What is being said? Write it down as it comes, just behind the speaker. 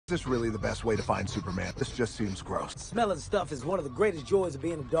this really the best way to find Superman? This just seems gross. Smelling stuff is one of the greatest joys of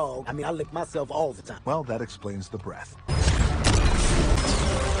being a dog. I mean, I lick myself all the time. Well, that explains the breath.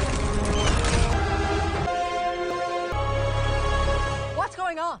 What's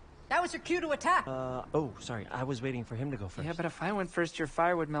going on? That was your cue to attack. Oh, sorry. I was waiting for him to go first. Yeah, but if I went first, your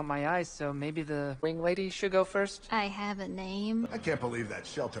fire would melt my eyes, so maybe the wing lady should go first? I have a name. I can't believe that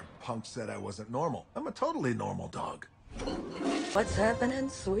shelter punk said I wasn't normal. I'm a totally normal dog. What's happening,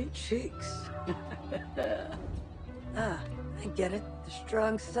 sweet cheeks? I get it. The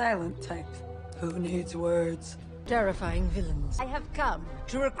strong, silent type. Who needs words? Terrifying villains. I have come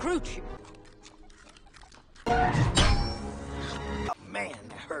to recruit you. Man,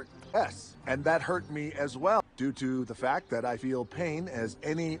 that hurt. Yes, and that hurt me as well, due to the fact that I feel pain as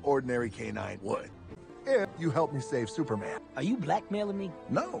any ordinary canine would. If you help me save Superman. Are you blackmailing me?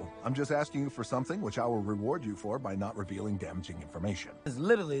 No, I'm just asking you for something which I will reward you for by not revealing damaging information. It's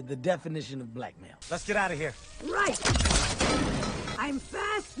literally the definition of blackmail. Let's get out of here. Right. I'm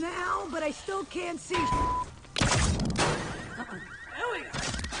fast now, but I still can't see. There we go.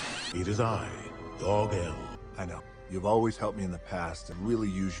 It is I, Dog L. I know. You've always helped me in the past and really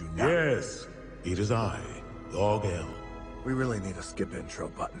use you now. Yes, it is I, Dog L. We really need a skip intro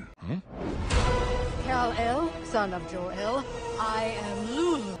button. Kal-El, son of Jor-El, I am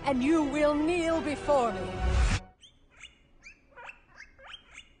Lulu, and you will kneel before me.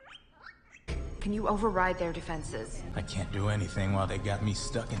 Can you override their defenses? I can't do anything while they got me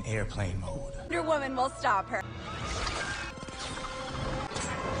stuck in airplane mode. Wonder Woman will stop her.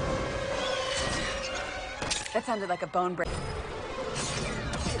 That sounded like a bone break.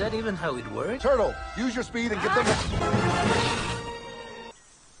 Is that even how it works? Turtle, use your speed and get them.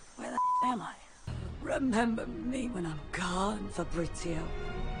 Where the am I? Remember me when I'm gone, Fabrizio.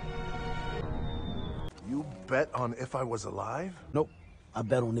 You bet on if I was alive? Nope. I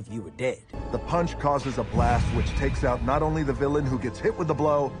bet on if you were dead. The punch causes a blast which takes out not only the villain who gets hit with the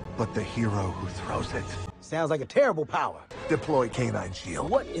blow, but the hero who throws it. Sounds like a terrible power. Deploy canine shield.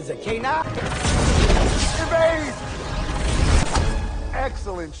 What is a canine? Evade!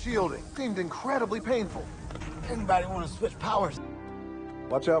 Excellent shielding. Seemed incredibly painful. Anybody want to switch powers?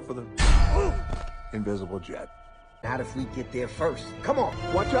 Watch out for the invisible jet. Not if we get there first. Come on.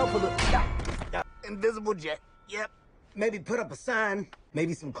 Watch out for the Invisible jet. Yep. Maybe put up a sign.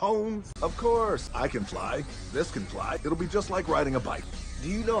 Maybe some cones. Of course, I can fly. This can fly. It'll be just like riding a bike. Do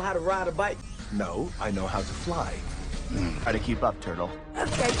you know how to ride a bike? No, I know how to fly. Try to keep up, Turtle.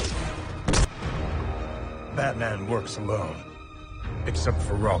 Okay. Batman works alone. Except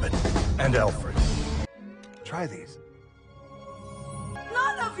for Robin and Alfred. Try these.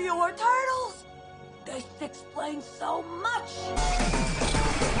 None of you are turtles. This explains so much.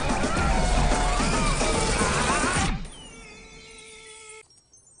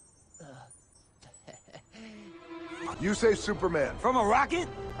 You say Superman. From a rocket?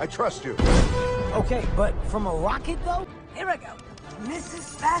 I trust you. Okay, but from a rocket, though? Here I go.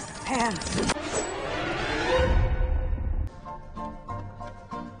 Mrs. Fast Pants.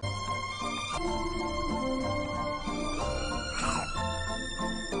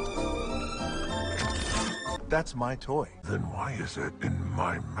 That's my toy. Then why is it in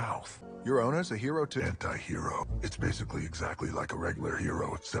my mouth? Your owner's a hero too. Anti-hero. It's basically exactly like a regular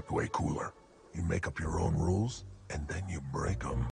hero, except way cooler. You make up your own rules, and then you break them.